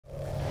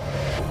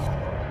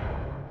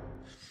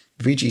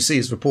VGC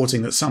is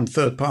reporting that some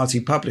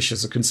third-party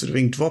publishers are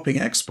considering dropping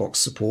Xbox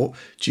support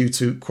due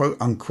to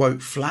quote-unquote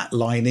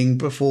flatlining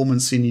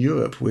performance in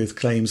Europe, with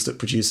claims that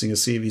producing a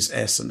Series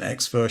S and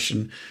X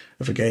version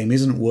of a game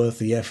isn't worth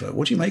the effort.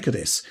 What do you make of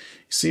this?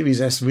 Is Series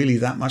S really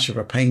that much of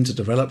a pain to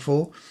develop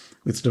for?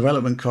 With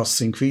development costs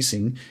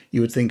increasing,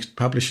 you would think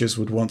publishers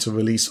would want to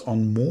release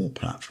on more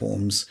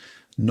platforms,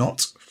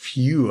 not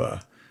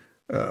fewer.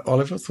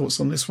 Oliver, thoughts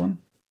on this one?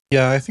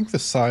 Yeah, I think the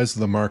size of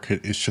the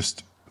market is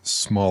just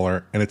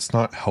smaller, and it's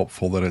not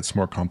helpful that it's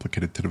more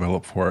complicated to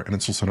develop for, and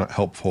it's also not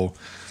helpful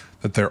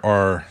that there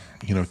are,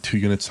 two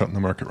units out in the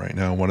market right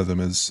now. One of them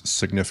is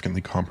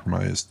significantly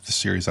compromised. The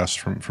Series S,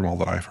 from all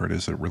that I've heard,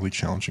 is a really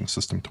challenging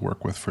system to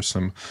work with for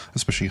some,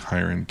 especially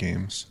higher end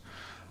games.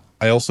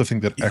 I also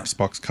think that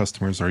Xbox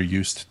customers are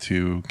used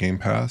to Game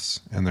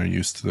Pass, and they're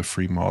used to the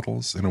free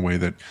models in a way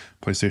that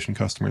PlayStation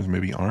customers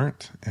maybe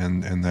aren't,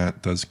 and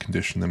that does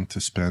condition them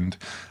to spend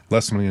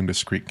less money on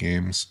discrete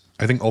games.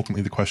 I think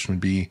ultimately the question would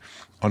be,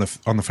 on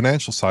the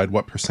financial side,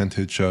 what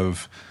percentage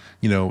of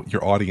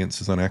your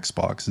audience is on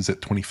Xbox? Is it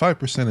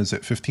 25%? Is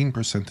it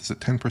 15%? Is it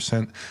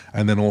 10%?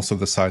 And then also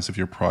the size of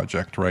your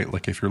project, right?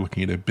 Like if you're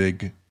looking at a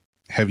big,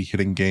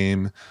 heavy-hitting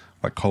game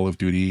like Call of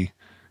Duty,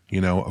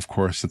 of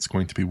course, it's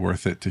going to be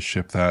worth it to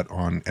ship that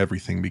on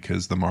everything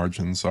because the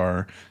margins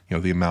are,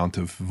 the amount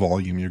of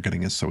volume you're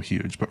getting is so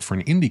huge. But for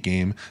an indie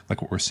game,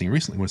 like what we're seeing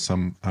recently with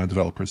some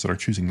developers that are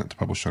choosing not to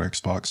publish on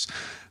Xbox,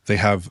 they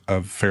have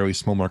a fairly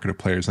small market of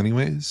players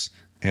anyways.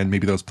 And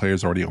maybe those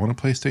players already own a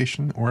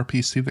PlayStation or a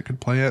PC that could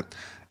play it.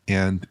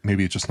 And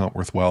maybe it's just not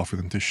worthwhile for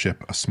them to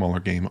ship a smaller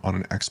game on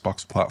an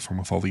Xbox platform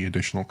with all the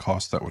additional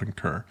costs that would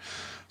incur.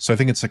 So I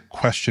think it's a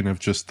question of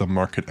just the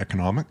market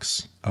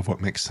economics of what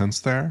makes sense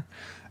there.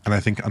 And I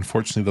think,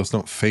 unfortunately, those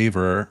don't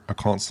favor a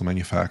console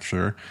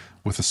manufacturer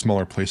with a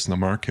smaller place in the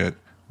market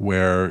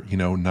where,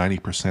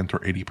 90% or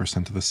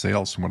 80% of the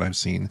sales, from what I've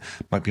seen,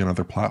 might be on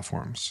other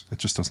platforms. It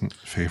just doesn't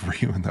favor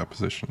you in that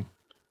position.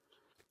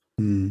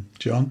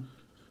 John?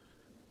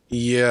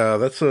 Yeah,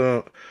 it's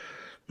a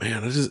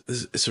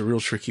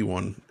real tricky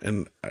one.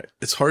 And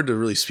it's hard to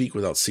really speak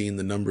without seeing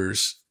the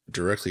numbers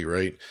directly,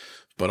 right?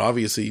 But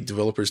obviously,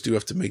 developers do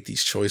have to make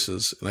these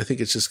choices. And I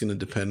think it's just going to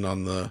depend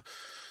on the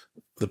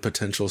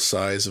potential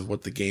size of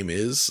what the game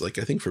is. Like,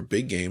 I think for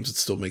big games, it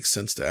still makes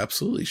sense to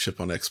absolutely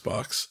ship on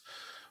Xbox.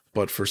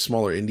 But for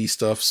smaller indie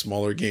stuff,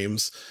 smaller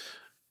games,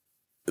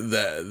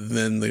 I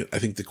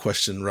think the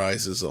question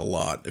rises a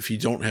lot. If you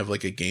don't have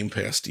like a Game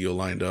Pass deal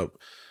lined up,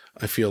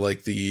 I feel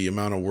like the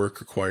amount of work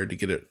required to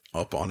get it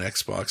up on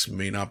Xbox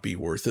may not be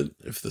worth it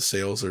if the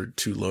sales are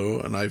too low.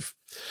 And I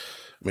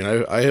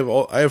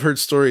have heard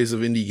stories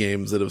of indie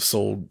games that have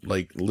sold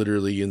like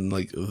literally in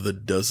like the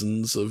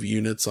dozens of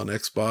units on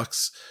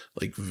Xbox,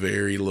 like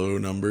very low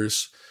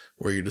numbers,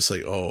 where you're just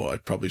like, oh, I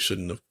probably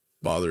shouldn't have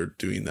bothered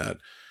doing that.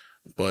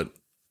 But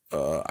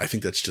I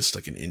think that's just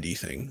like an indie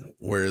thing.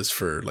 Whereas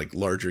for like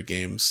larger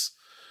games,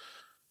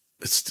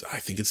 I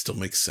think it still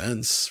makes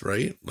sense,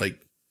 right?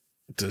 Like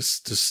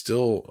there's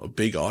still a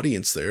big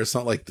audience there. It's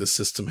not like the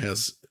system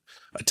has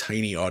a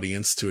tiny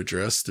audience to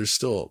address. There's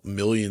still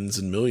millions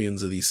and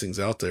millions of these things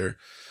out there.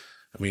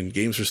 I mean,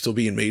 games were still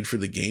being made for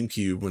the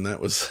GameCube when that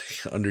was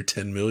like under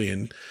 10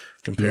 million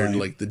compared to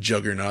like the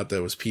juggernaut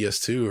that was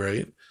PS2,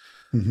 right?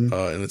 Mm-hmm.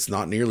 And it's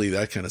not nearly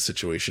that kind of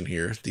situation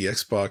here. The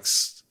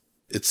Xbox,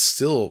 I'd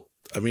still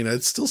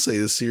say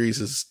the series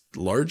has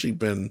largely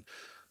been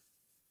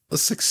a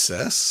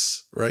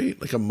success, right?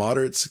 Like a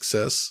moderate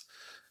success.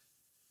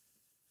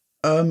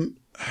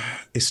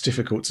 It's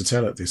difficult to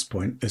tell at this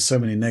point. There's so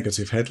many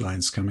negative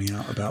headlines coming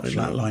out about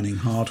flatlining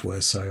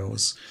hardware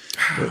sales.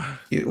 But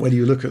when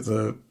you look at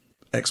the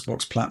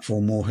Xbox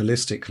platform more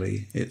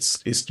holistically,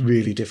 it's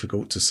really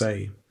difficult to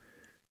say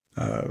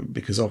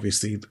because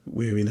obviously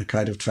we're in a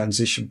kind of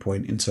transition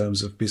point in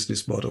terms of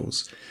business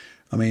models.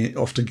 I mean, it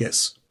often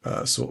gets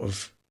sort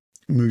of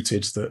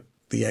mooted that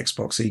the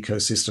Xbox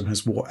ecosystem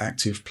has more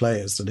active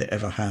players than it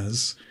ever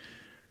has.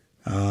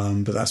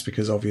 But that's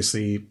because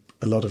obviously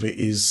a lot of it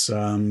is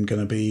going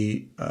to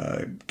be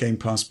Game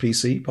Pass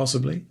PC,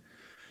 possibly.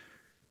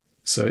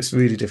 So it's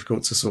really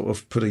difficult to sort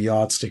of put a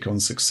yardstick on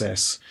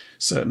success.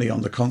 Certainly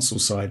on the console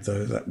side,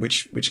 though,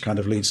 which kind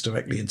of leads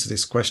directly into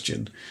this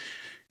question.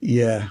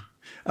 Yeah,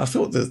 I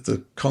thought that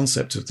the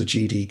concept of the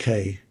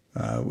GDK,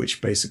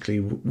 which basically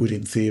would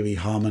in theory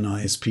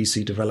harmonize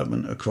game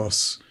development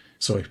across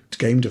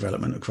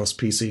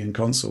PC and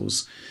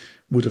consoles,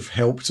 would have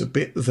helped a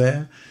bit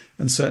there.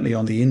 And certainly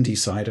on the indie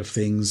side of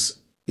things,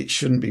 it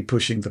shouldn't be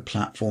pushing the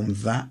platform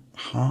that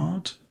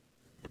hard.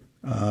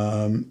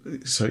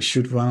 So it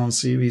should run on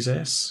Series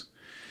S.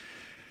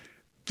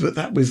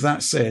 But with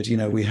that said,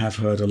 we have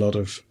heard a lot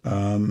of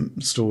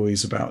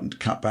stories about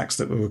cutbacks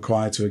that were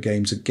required to a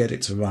game to get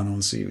it to run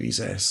on Series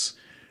S.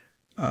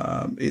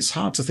 It's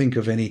hard to think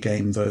of any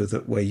game, though,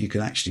 where you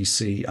can actually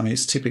see... I mean,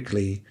 it's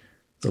typically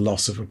the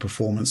loss of a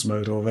performance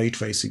mode or ray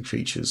tracing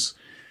features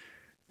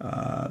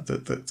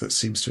that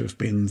seems to have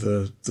been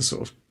the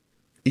sort of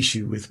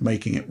issue with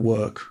making it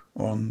work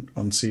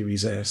on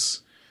Series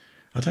S.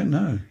 I don't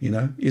know.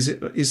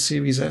 Is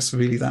Series S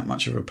really that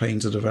much of a pain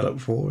to develop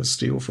for, as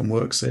Steele from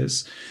Work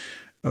says,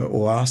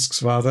 or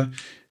asks rather?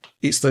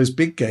 It's those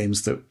big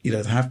games that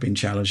have been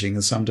challenging,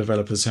 and some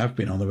developers have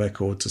been on the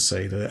record to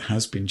say that it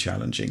has been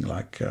challenging,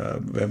 like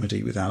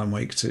Remedy with Alan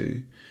Wake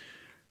 2.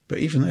 But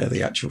even there,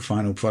 the actual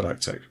final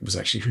product was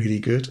actually really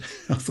good.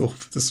 I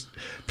thought,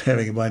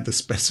 bearing in mind the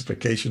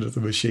specification of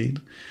the machine.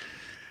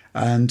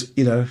 And,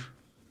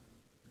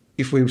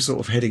 if we were sort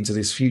of heading to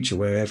this future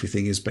where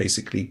everything is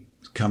basically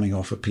coming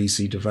off a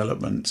PC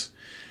development,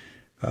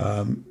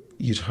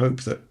 you'd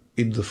hope that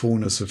in the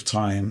fullness of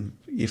time,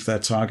 if they're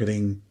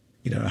targeting,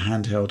 a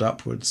handheld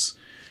upwards,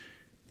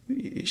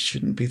 it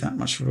shouldn't be that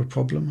much of a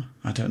problem.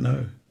 I don't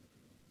know.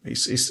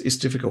 It's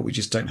difficult. We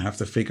just don't have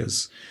the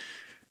figures.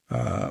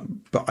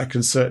 But I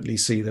can certainly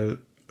see the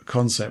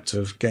concept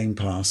of Game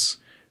Pass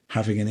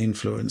having an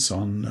influence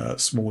on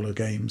smaller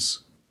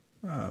games.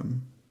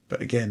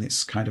 But again,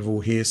 it's kind of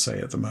all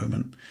hearsay at the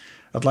moment.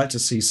 I'd like to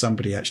see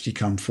somebody actually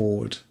come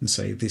forward and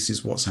say, this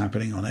is what's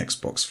happening on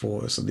Xbox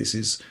for us, and this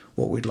is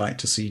what we'd like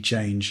to see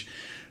change.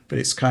 But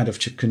it's kind of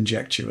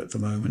conjecture at the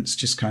moment. It's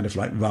just kind of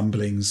like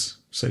rumblings,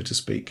 so to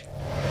speak.